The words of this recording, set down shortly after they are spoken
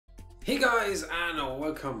Hey guys, and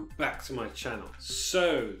welcome back to my channel.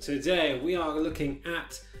 So today we are looking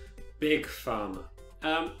at Big Pharma.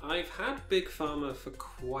 I've had Big Pharma for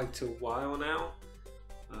quite a while now,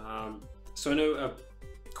 so I know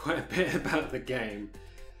quite a bit about the game.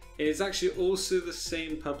 It's actually also the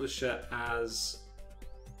same publisher as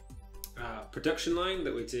Production Line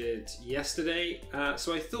that we did yesterday,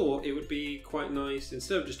 so I thought it would be quite nice,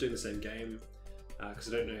 instead of just doing the same game, because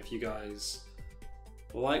I don't know if you guys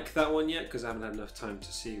like that one yet, because I haven't had enough time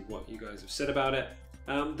to see what you guys have said about it,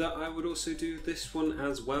 that I would also do this one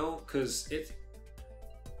as well, because it's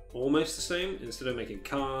almost the same. Instead of making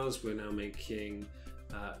cars, we're now making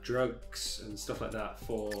drugs and stuff like that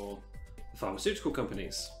for the pharmaceutical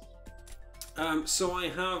companies. So I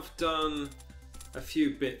have done a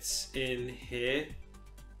few bits in here.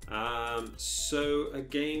 So a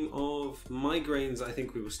game of migraines I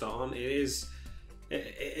think we will start on.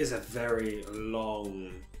 It is a very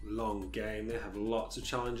long game. They have lots of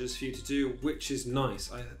challenges for you to do, which is nice.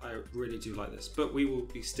 I really do like this, but we will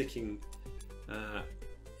be sticking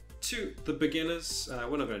to the beginners.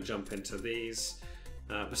 We're not going to jump into these,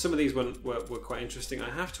 but some of these were quite interesting. I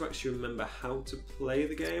have to actually remember how to play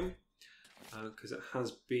the game, because it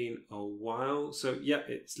has been a while. So yeah,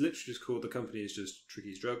 it's literally just called, the company is just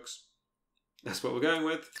Tricky's Drugs. That's what we're going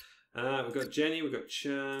with. We've got Jenny, we've got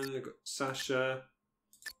Chan, we've got Sasha,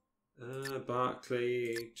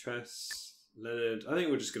 Barclay, Tress, Leonard. I think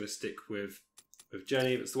we're just going to stick with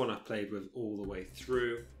Jenny. That's the one I've played with all the way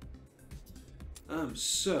through.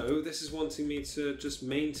 So this is wanting me to just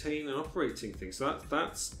maintain an operating thing. So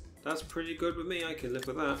that's pretty good with me. I can live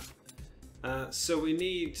with that. So we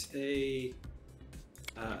need a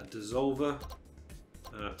dissolver.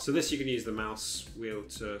 So this, you can use the mouse wheel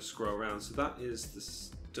to scroll around. So that is the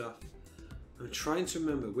stuff. I'm trying to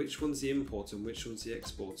remember which one's the importer and which one's the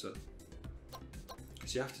exporter,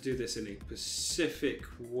 because you have to do this in a specific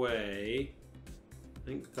way. I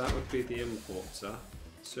think that would be the importer.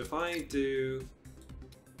 So if I do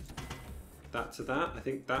that to that, I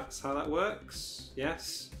think that's how that works.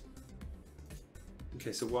 Yes.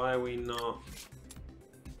 Okay, so why are we not...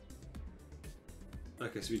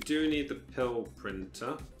 Okay, so we do need the pill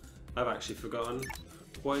printer. I've actually forgotten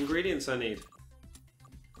what ingredients I need.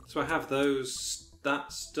 So I have that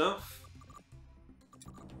stuff.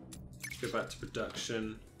 Let's go back to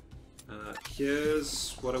production.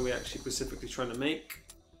 Here's what are we actually specifically trying to make.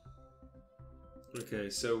 Okay,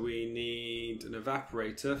 so we need an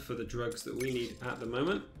evaporator for the drugs that we need at the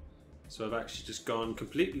moment. So I've actually just gone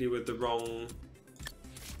completely with the wrong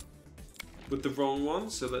one.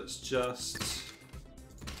 So let's just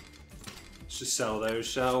sell those,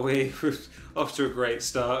 shall we? Off to a great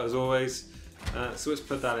start as always. So let's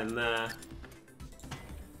put that in there,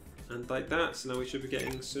 and like that. So now we should be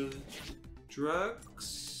getting some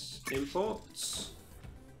drugs imports.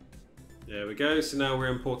 There we go. So now we're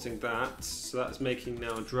importing that. So that's making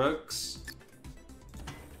now drugs,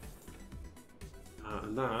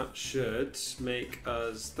 and that should make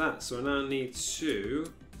us that. So I now need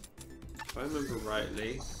to, if I remember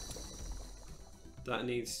rightly, that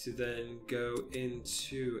needs to then go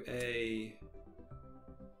into a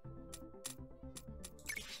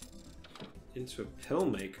pill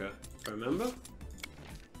maker, if I remember.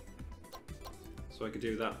 So I could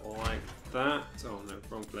do that like that. Oh no,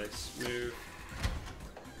 wrong place. Move.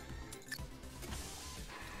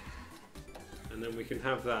 And then we can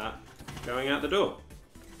have that going out the door.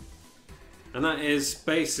 And that is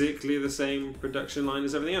basically the same production line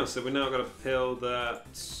as everything else. So we've now got a pill that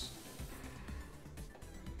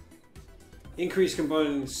increase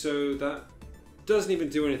combined, so that doesn't even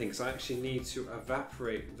do anything, because I actually need to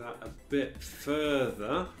evaporate that a bit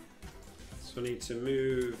further. So I need to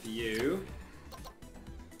move you.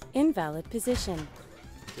 Invalid position.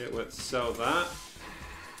 Yeah, let's sell that.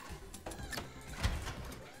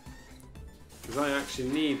 Because I actually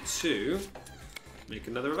need to make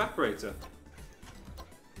another evaporator,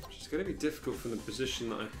 which is going to be difficult from the position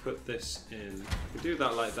that I put this in. I can do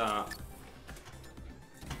that like that.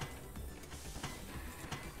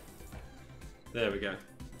 There we go.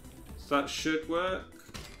 So that should work.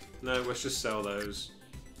 No, let's just sell those.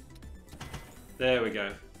 There we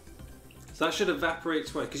go. So that should evaporate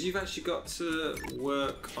twice, because you've actually got to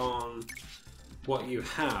work on what you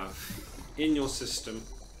have in your system.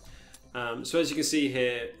 So as you can see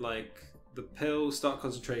here, like the pill start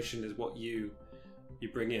concentration is what you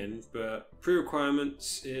bring in, but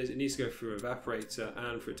pre-requirements is it needs to go through an evaporator,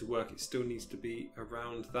 and for it to work, it still needs to be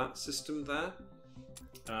around that system there.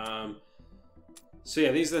 So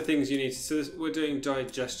yeah, these are the things you need to... So we're doing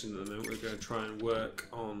digestion at the moment. We're going to try and work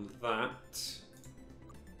on that.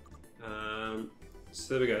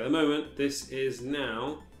 So there we go. At the moment, this is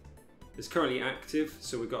now, it's currently active,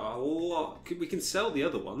 so we've got a lot. We can sell the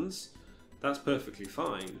other ones. That's perfectly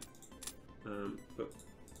fine. But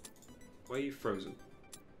why are you frozen?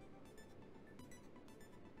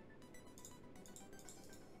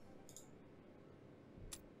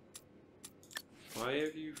 Why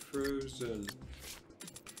have you frozen?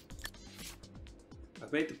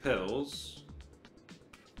 I've made the pills.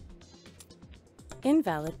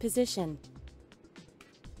 Invalid position.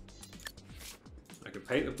 I can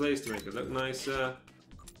paint the place to make it look nicer.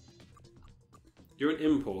 You're an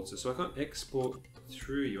importer, so I can't export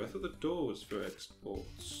through you. I thought the door was for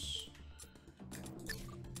exports.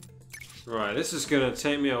 Right, this is going to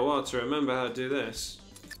take me a while to remember how to do this.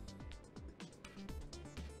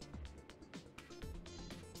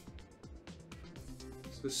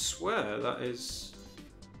 So I swear that is...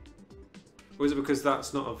 Or is it because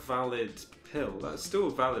that's not a valid pill? That's still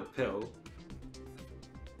a valid pill.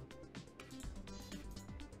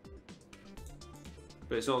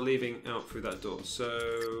 But it's not leaving out through that door,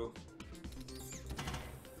 so...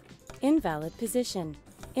 Invalid position.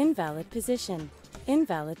 Invalid position.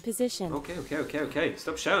 Invalid position. Okay.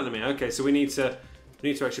 Stop shouting at me. Okay, so we need to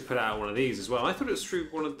actually put out one of these as well. I thought it was through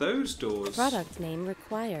one of those doors. Product name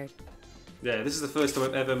required. Yeah, this is the first time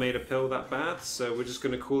I've ever made a pill that bad, so we're just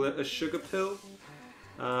going to call it a sugar pill.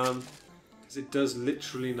 Because it does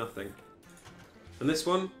literally nothing. And this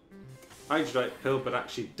one, hydrolyte pill, but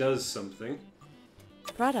actually does something.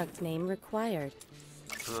 Product name required.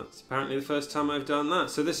 That's apparently the first time I've done that.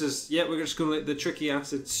 So this is, yeah, we're just going to call it the tricky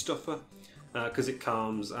acid stuffer. Because it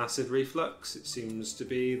calms acid reflux. It seems to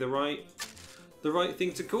be the right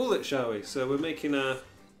thing to call it, shall we? So we're making a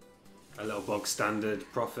little bog standard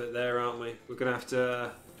profit there, aren't we? We're going to have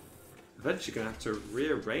to, eventually going to have to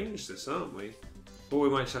rearrange this, aren't we? Or we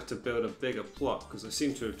might just have to build a bigger plot, because I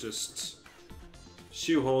seem to have just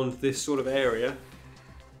shoehorned this sort of area.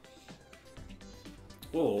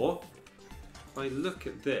 Or, if I look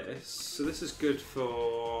at this, so this is good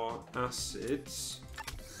for acids.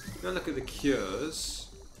 Now look at the cures.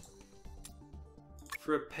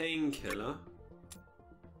 For a painkiller.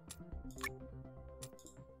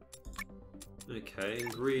 Okay,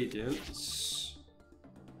 ingredients.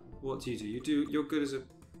 What do? You're good as a...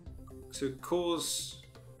 So causes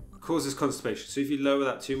constipation. So if you lower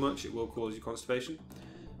that too much, it will cause you constipation.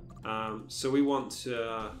 So we want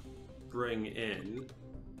to bring in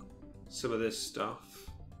some of this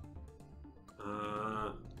stuff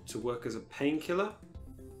to work as a painkiller,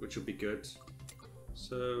 which will be good.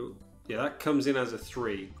 So yeah, that comes in as a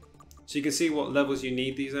 3. So you can see what levels you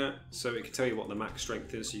need these at. So it can tell you what the max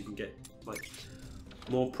strength is, so you can get like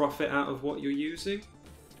more profit out of what you're using.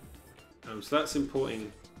 So that's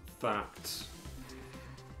importing that.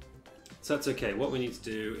 So that's okay. What we need to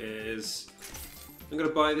do is, I'm going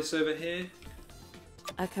to buy this over here.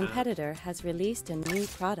 A competitor has released a new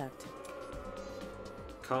product.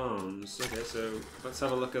 Calms. Okay, so let's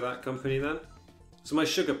have a look at that company then. So my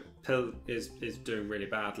sugar pill is doing really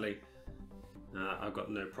badly. I've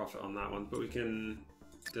got no profit on that one, but we can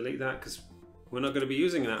delete that because we're not going to be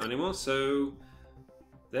using that anymore. So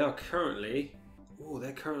they are currently,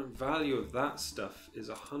 their current value of that stuff is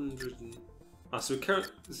 100. So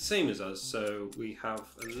it's the same as us, so we have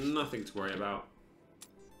nothing to worry about.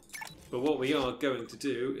 But what we are going to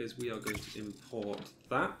do is we are going to import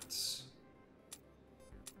that,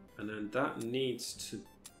 and then that needs to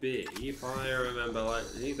be, if I remember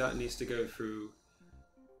rightly, that needs to go through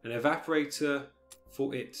an evaporator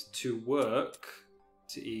for it to work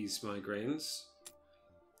to ease migraines.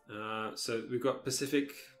 So we've got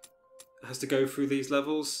Pacific has to go through these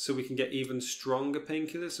levels so we can get even stronger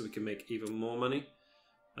painkillers, so we can make even more money.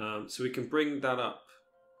 So we can bring that up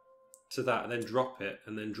to that and then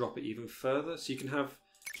drop it even further. So you can have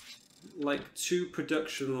like 2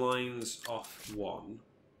 production lines off 1.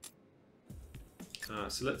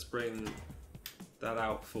 So let's bring that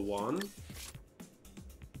out for 1.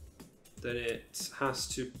 Then it has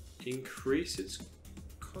to increase its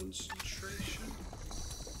concentration.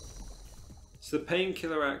 So the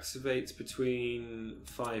painkiller activates between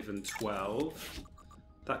 5 and 12.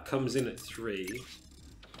 That comes in at 3.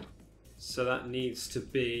 So that needs to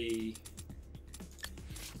be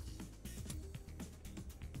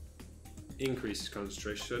increases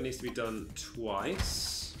concentration. So it needs to be done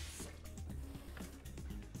twice.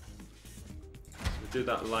 So we'll do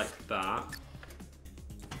that like that.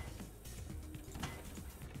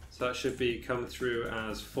 So that should be come through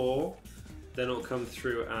as 4. Then it'll come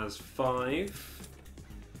through as 5.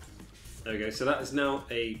 There we go. So that is now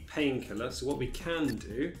a painkiller. So what we can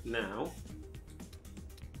do now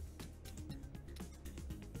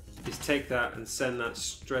is take that and send that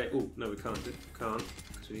straight. Oh no, we can't.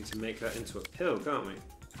 Because we need to make that into a pill, can't we?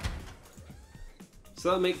 So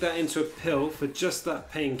that'll make that into a pill for just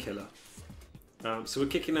that painkiller. So we're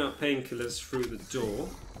kicking out painkillers through the door.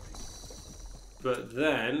 But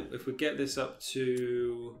then, if we get this up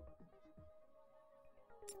to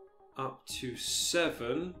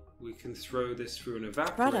 7, we can throw this through an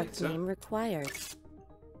evaporator. Product name required.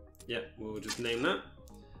 Yeah, we'll just name that.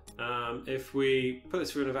 If we put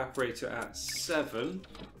this through an evaporator at 7,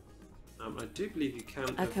 I do believe you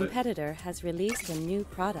can. A competitor has released a new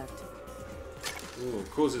product. Ooh,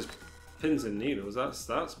 causes pins and needles. That's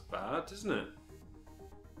bad, isn't it?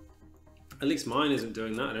 At least mine isn't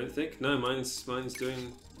doing that, I don't think. No, mine's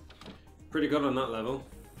doing pretty good on that level.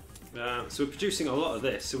 So we're producing a lot of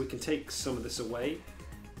this, so we can take some of this away.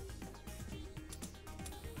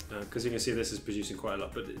 Because you can see this is producing quite a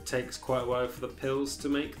lot, but it takes quite a while for the pills to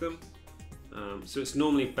make them. So it's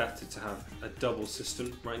normally better to have a double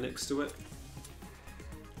system right next to it.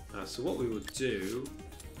 So what we would do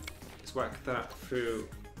is whack that through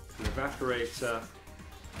an evaporator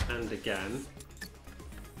and again.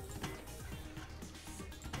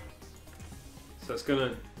 So it's going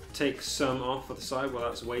to take some off of the side while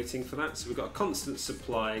that's waiting for that. So we've got a constant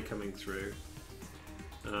supply coming through.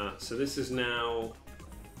 So this is now,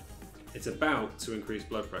 it's about to increase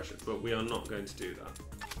blood pressure, but we are not going to do that.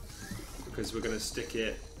 Because we're going to stick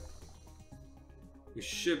it, we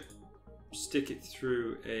should stick it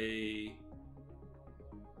through an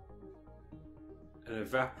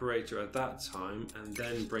evaporator at that time and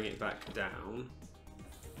then bring it back down.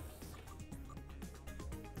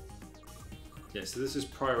 Yeah, so this is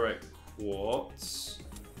pyrite quartz.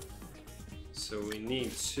 So we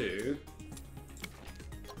need to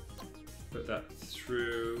put that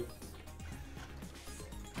through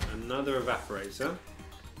another evaporator.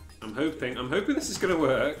 I'm hoping this is going to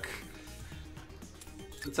work.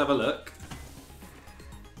 Let's have a look.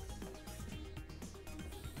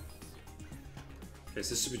 Okay,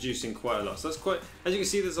 so this is producing quite a lot. So that's quite, as you can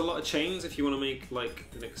see, there's a lot of chains if you want to make like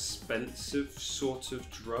an expensive sort of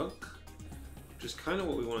drug. Which is kind of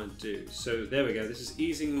what we want to do. So there we go, this is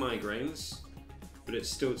easing migraines, but it's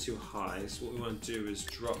still too high. So what we want to do is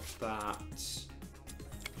drop that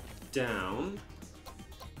down.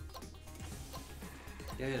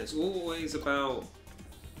 Yeah, it's always about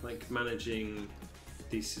like managing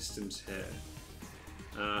these systems here.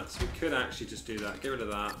 So we could actually just do that, get rid of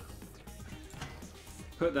that,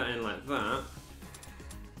 put that in like that,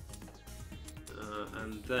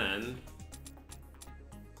 and then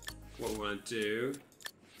what we want to do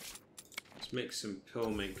is make some pill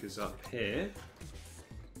makers up here,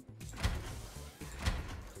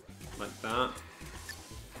 like that,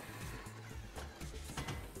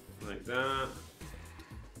 like that,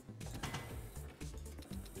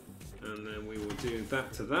 and then we will do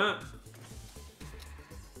that to that,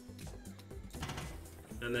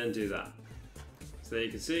 and then do that. So you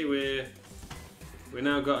can see we've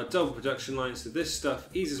now got a double production line, so this stuff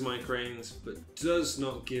eases migraines but does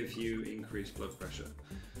not give you increased blood pressure.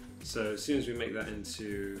 So as soon as we make that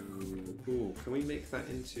into, ooh, can we make that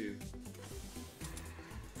into,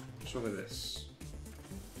 what's wrong with this?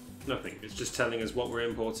 Nothing, it's just telling us what we're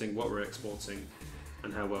importing, what we're exporting,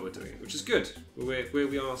 and how well we're doing it, which is good. Where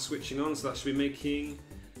we are switching on, so that should be making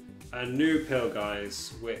a new pill,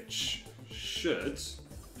 guys, which should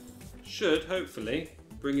hopefully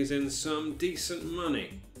bring us in some decent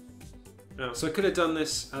money. Now, so I could have done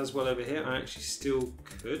this as well over here. I actually still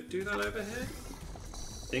could do that over here,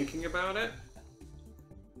 thinking about it.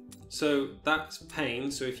 So that's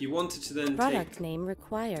pain. So if you wanted to then Product name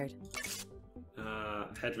required.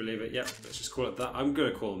 Head reliever, yep, let's just call it that. I'm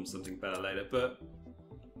going to call them something better later, but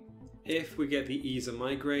if we get the ease of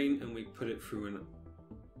migraine and we put it through an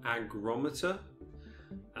agrometer,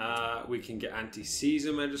 we can get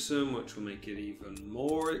anti-seizure medicine, which will make it even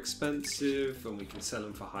more expensive, and we can sell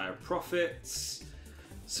them for higher profits.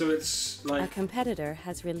 So it's like a competitor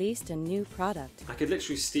has released a new product. I could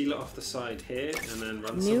literally steal it off the side here and then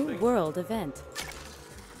run New something. world event.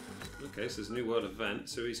 Okay, so there's a new world event.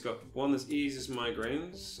 So he's got one that eases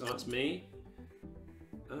migraines. Oh, that's me.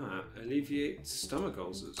 Alleviates stomach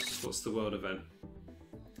ulcers. What's the world event?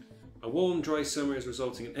 A warm, dry summer is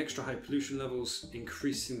resulting in extra high pollution levels,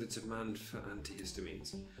 increasing the demand for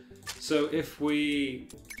antihistamines. So if we,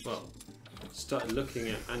 well, start looking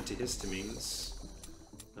at antihistamines,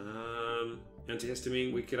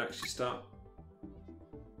 we could actually start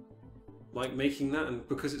like making that, and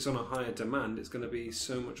because it's on a higher demand, it's going to be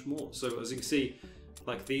so much more. So as you can see,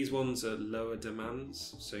 like these ones are lower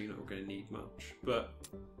demands, so you're not going to need much. But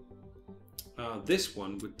this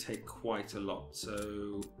one would take quite a lot.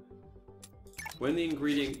 So when the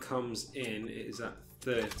ingredient comes in, it is at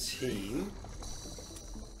 13.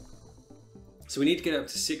 So we need to get up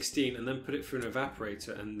to 16 and then put it through an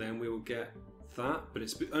evaporator, and then we will get that, but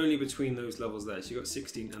it's only between those levels there. So you got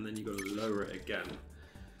 16 and then you got to lower it again.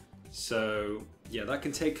 So yeah, that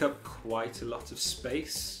can take up quite a lot of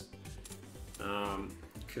space,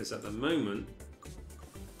 because at the moment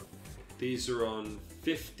these are on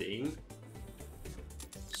 15,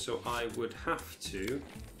 so I would have to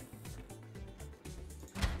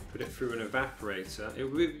put it through an evaporator. It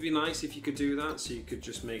would be nice if you could do that, so you could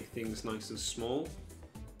just make things nice and small.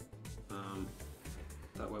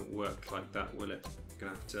 That won't work like that, will it? You're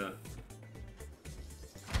gonna have to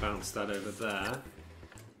bounce that over there.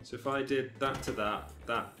 So if I did that to that,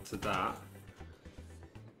 that to that,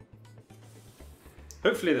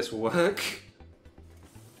 hopefully this will work.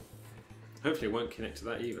 Hopefully it won't connect to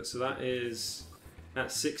that either. So that is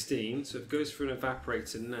at 16, so if it goes through an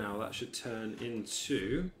evaporator now, that should turn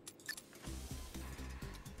into,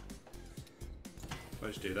 if I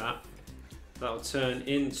just do that, that'll turn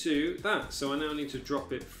into that. So I now need to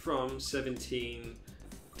drop it from 17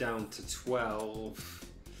 down to 12.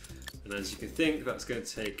 And as you can think, that's going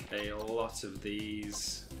to take a lot of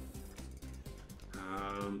these.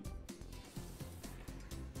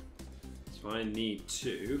 So I need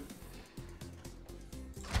to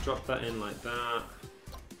drop that in like that.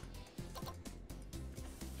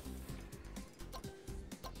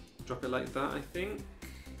 Drop it like that, I think.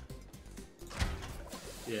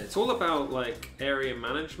 Yeah, it's all about like area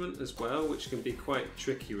management as well, which can be quite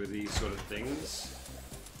tricky with these sort of things.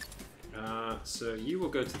 So you will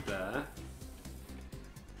go to there.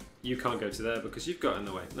 You can't go to there because you've got in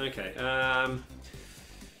the way. Okay.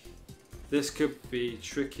 This could be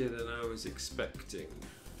trickier than I was expecting.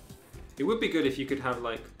 It would be good if you could have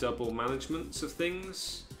like double managements of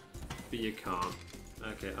things, but you can't.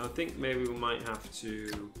 Okay, I think maybe we might have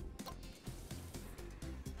to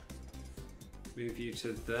move you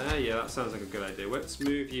to there. Yeah, that sounds like a good idea. Let's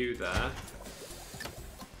move you there.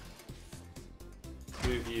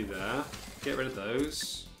 Move you there. Get rid of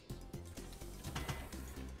those.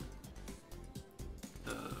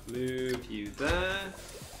 Move you there.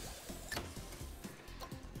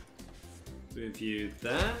 Move you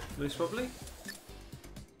there, most probably.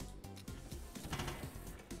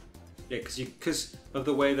 Yeah, because of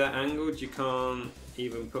the way they're angled, you can't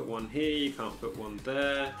even put one here. You can't put one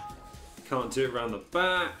there. You can't do it around the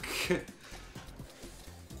back.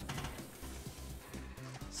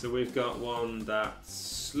 So we've got one that's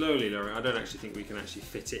slowly lowering. I don't actually think we can actually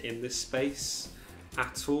fit it in this space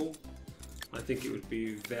at all. I think it would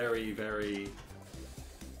be very, very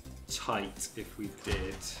tight if we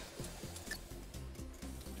did.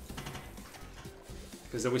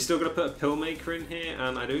 Because then we still got to put a pill maker in here,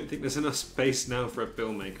 and I don't think there's enough space now for a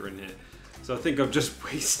pill maker in here. So I think I'm just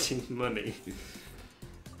wasting money.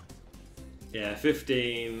 Yeah,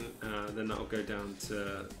 15, then that'll go down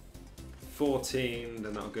to 14,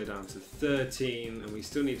 then that'll go down to 13, and we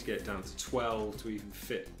still need to get it down to 12 to even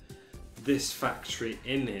fit this factory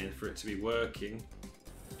in here for it to be working.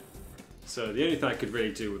 So the only thing I could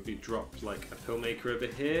really do would be drop like a pill maker over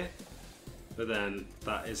here, but then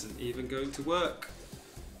that isn't even going to work.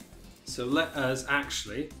 So let us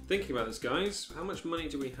actually, thinking about this guys, how much money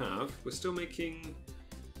do we have? We're still making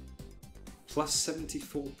plus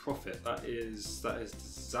 74 profit. That is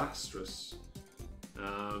disastrous.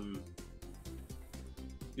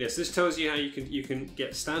 Yes, this tells you how you can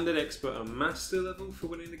get standard, expert, and master level for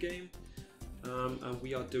winning the game, and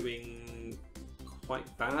we are doing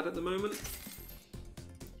quite bad at the moment.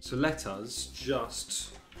 So let us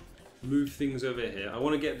just move things over here. I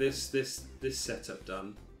want to get this setup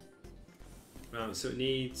done. So it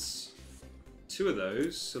needs 2 of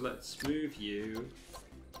those. So let's move you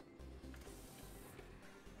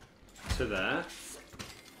to there.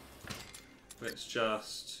 Let's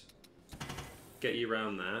just get you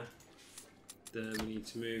around there. Then we need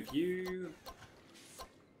to move you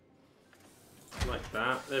like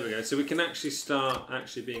that. There we go. So we can actually start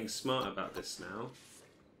being smart about this now.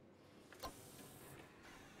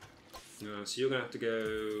 So you're going to have to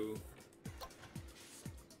go...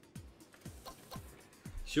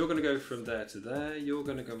 So you're going to go from there to there. You're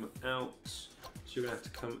going to come out. So you're going to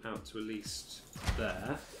have to come out to at least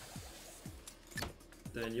there.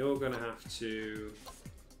 Then you're going to have to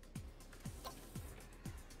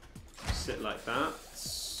sit like that.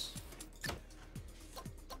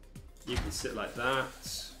 You can sit like that.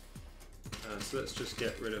 So let's just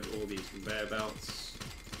get rid of all these conveyor belts.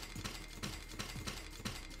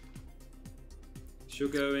 So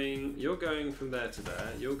you're going from there to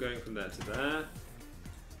there. You're going from there to there.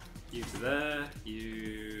 You to there.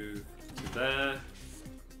 You there.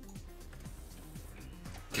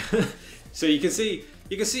 So you can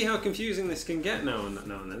see how confusing this can get now and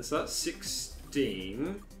then. So that's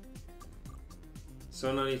 16. So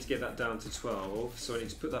I now need to get that down to 12. So I need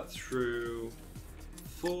to put that through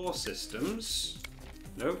 4 systems.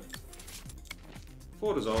 Nope.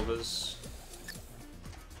 4 dissolvers.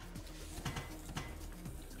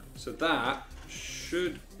 So that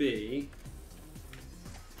should be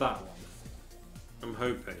that one. I'm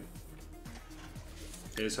hoping.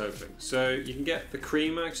 It is hoping. So you can get the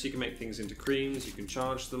creamer, so you can make things into creams, you can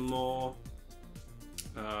charge them more.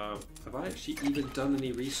 Have I actually even done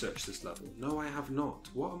any research this level? No, I have not.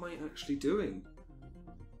 What am I actually doing?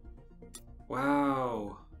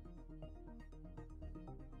 Wow.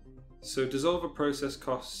 So dissolver process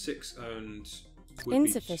costs 6 owned.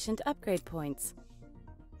 Insufficient upgrade points.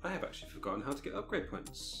 I have actually forgotten how to get upgrade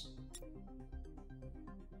points.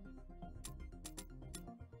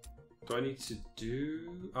 Do I need to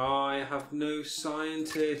do... Oh, I have no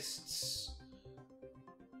scientists.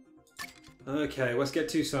 Okay, let's get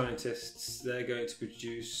 2 scientists. They're going to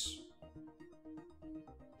produce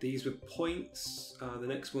these with points. The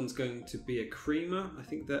next one's going to be a creamer. I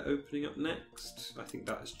think they're opening up next. I think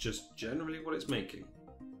that is just generally what it's making.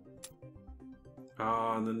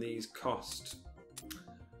 Ah, and then these cost.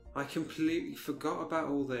 I completely forgot about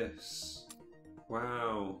all this.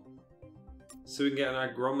 Wow. So we can get an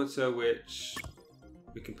agrometer, which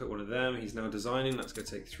we can put one of them. He's now designing. That's going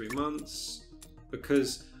to take 3 months.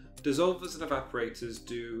 Because dissolvers and evaporators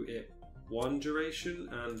do it 1 duration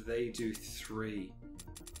and they do 3.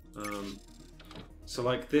 So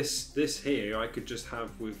like this here, I could just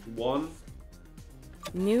have with 1.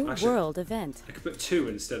 New Actually, world event. I could put 2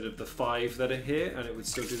 instead of the 5 that are here, and it would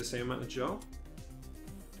still do the same amount of job.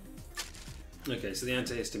 Okay, so the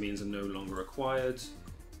antihistamines are no longer required.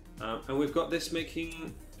 And we've got this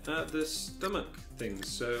making the stomach thing.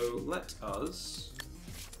 So let us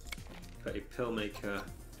put a pill maker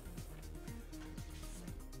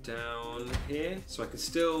down here, so I can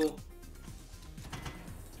still...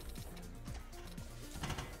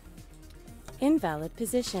 Invalid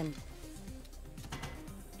position.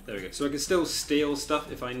 There we go. So I can still steal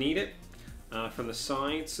stuff if I need it from the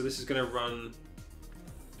side. So this is going to run...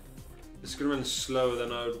 This is going to run slower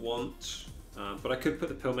than I would want. But I could put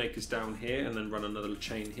the pill makers down here and then run another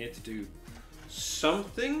chain here to do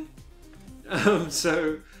something.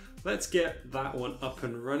 So let's get that one up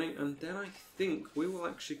and running, and then I think we will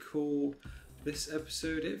actually call this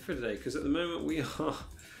episode it for today, because at the moment we are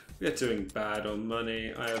doing bad on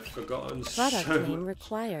money. I have forgotten Product name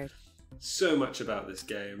required. So much about this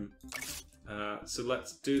game. So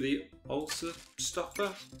let's do the ulcer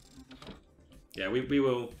stopper. Yeah, we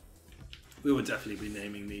will definitely be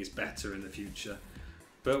naming these better in the future.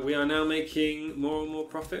 But we are now making more and more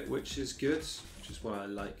profit, which is good, which is what I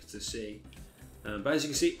like to see. But as you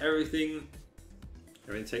can see, everything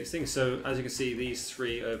takes things. So as you can see, these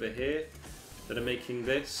 3 over here that are making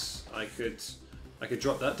this, I could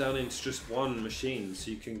drop that down into just 1 machine,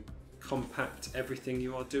 so you can compact everything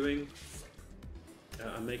you are doing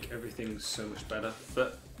and make everything so much better.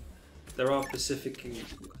 But there are specific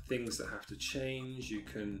things that have to change. You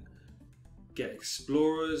can get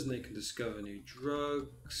explorers and they can discover new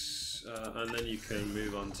drugs, and then you can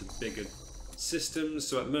move on to bigger systems.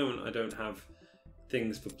 So at the moment I don't have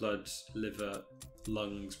things for blood, liver,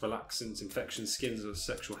 lungs, relaxants, infections, skins, or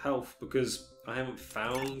sexual health, because I haven't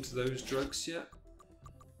found those drugs yet.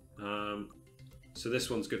 So this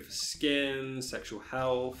one's good for skin, sexual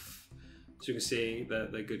health. So you can see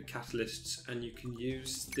that they're good catalysts and you can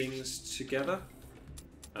use things together.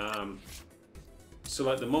 So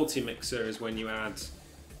like the multi-mixer is when you add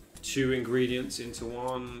 2 ingredients into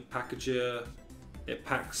one packager. It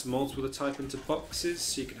packs multiple of the type into boxes,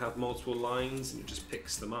 so you can have multiple lines and it just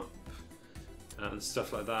picks them up and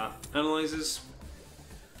stuff like that. Analyzers,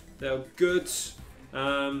 they're good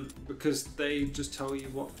because they just tell you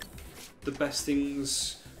what the best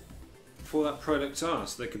things for that product are.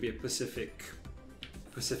 So there could be a specific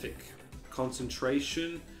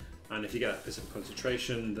concentration, and if you get a specific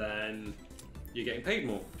concentration, then you're getting paid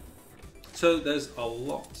more. So there's a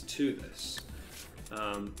lot to this.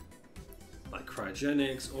 Like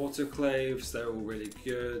cryogenics, autoclaves, they're all really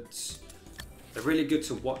good. They're really good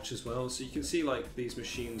to watch as well. So you can see like these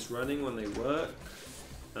machines running when they work.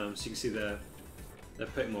 So you can see they're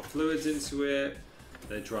putting more fluids into it.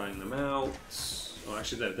 They're drying them out. Or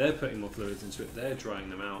actually they're putting more fluids into it. They're drying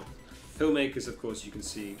them out. Pill makers, of course, you can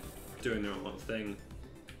see doing their own thing.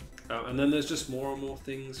 And then there's just more and more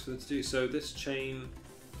things for them to do. So this chain,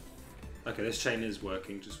 okay, this chain is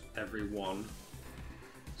working, just every one.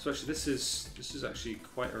 So actually this is actually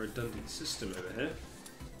quite a redundant system over here.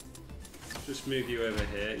 Just move you over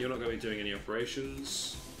here. You're not going to be doing any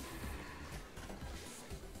operations.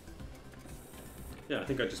 Yeah, I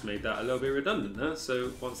think I just made that a little bit redundant there.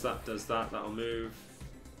 So once that does that, that'll move.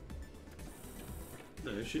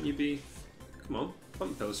 No, shouldn't you be... Come on,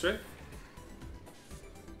 pump pill straight.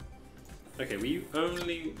 Okay, will you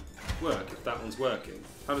only work if that one's working?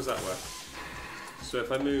 How does that work? So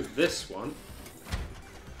if I move this one...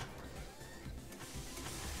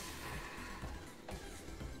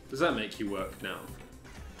 Does that make you work now?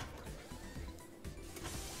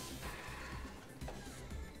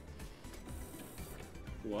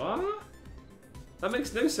 What? That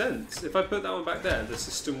makes no sense. If I put that one back there, the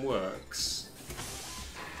system works.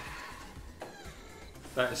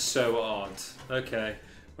 That is so odd. Okay.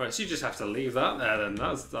 Right, so you just have to leave that there then.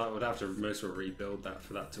 That would have to most of rebuild that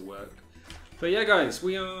for that to work. But yeah, guys,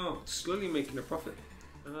 we are slowly making a profit.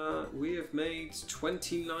 We have made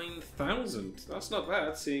 29,000. That's not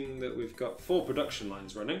bad, seeing that we've got 4 production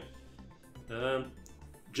lines running.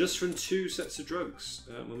 Just from 2 sets of drugs.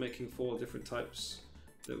 We're making 4 different types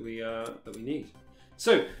that we need.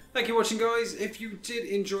 So, thank you for watching, guys. If you did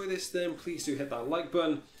enjoy this, then please do hit that like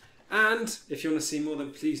button. And if you want to see more,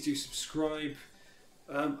 then please do subscribe.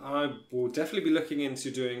 I will definitely be looking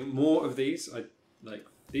into doing more of these.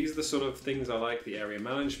 These are the sort of things I like, the area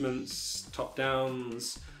managements, top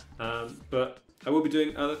downs, but I will be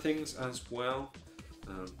doing other things as well.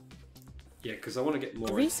 Yeah, because I want to get more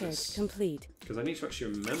Research complete. Because I need to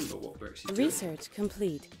actually remember what we're actually doing. Research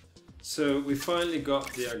complete. So we finally got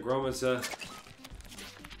the agrometer.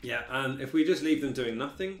 Yeah, and if we just leave them doing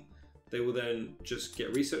nothing, they will then just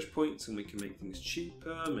get research points and we can make things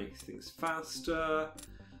cheaper, make things faster,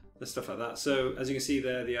 and stuff like that. So as you can see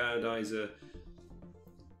there, the iodizer,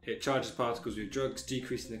 it charges particles with drugs,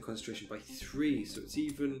 decreasing their concentration by 3, so it's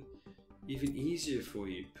even easier for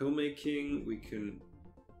you. Pill making, we can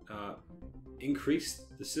increase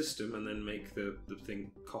the system and then make the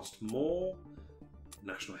thing cost more.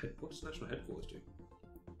 What does National Headquarters do?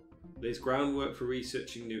 There's groundwork for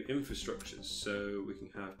researching new infrastructures, so we can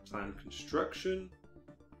have planned construction.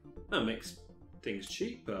 That makes things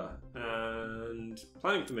cheaper. And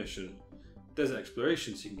planning permission. Desert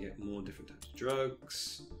exploration, so you can get more different types of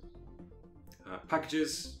drugs.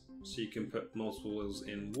 Packages, so you can put multiple oils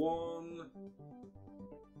in one.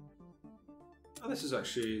 Oh, this is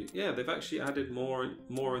actually, yeah, they've actually added more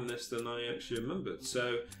in this than I actually remembered.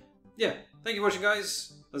 So, yeah, thank you for watching,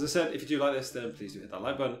 guys. As I said, if you do like this, then please do hit that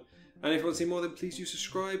like button. And if you want to see more, then please do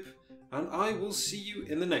subscribe. And I will see you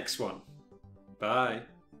in the next one. Bye.